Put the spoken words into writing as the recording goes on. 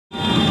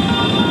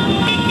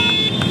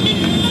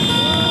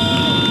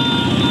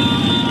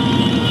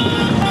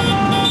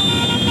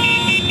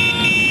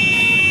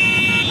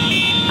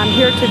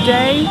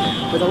today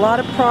with a lot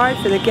of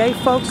pride for the gay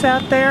folks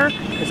out there,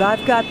 because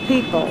I've got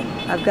people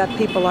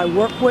I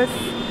work with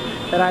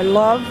that I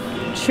love,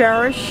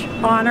 cherish,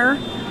 honor.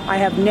 I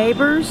have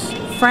neighbors,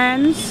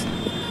 friends,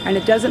 and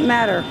it doesn't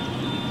matter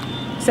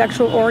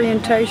sexual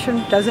orientation,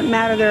 doesn't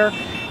matter their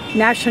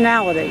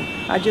nationality.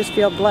 I just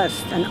feel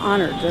blessed and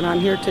honored that I'm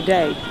here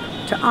today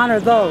to honor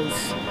those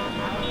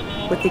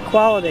with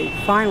equality,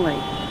 finally,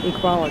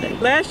 equality.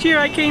 Last year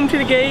I came to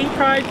the Gay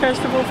Pride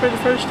Festival for the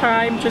first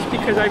time just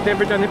because I've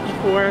never done it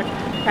before,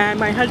 and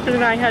my husband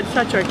and I had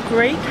such a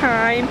great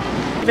time.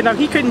 Even though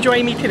he couldn't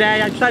join me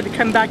today, I decided to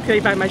come back today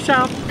by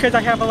myself because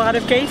I have a lot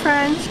of gay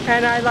friends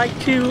and I like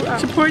to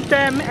support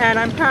them, and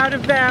I'm proud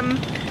of them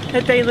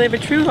that they live a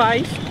true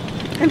life.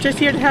 I'm just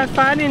here to have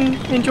fun and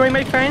enjoy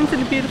my friends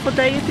and a beautiful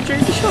day at the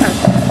Jersey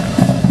Shore.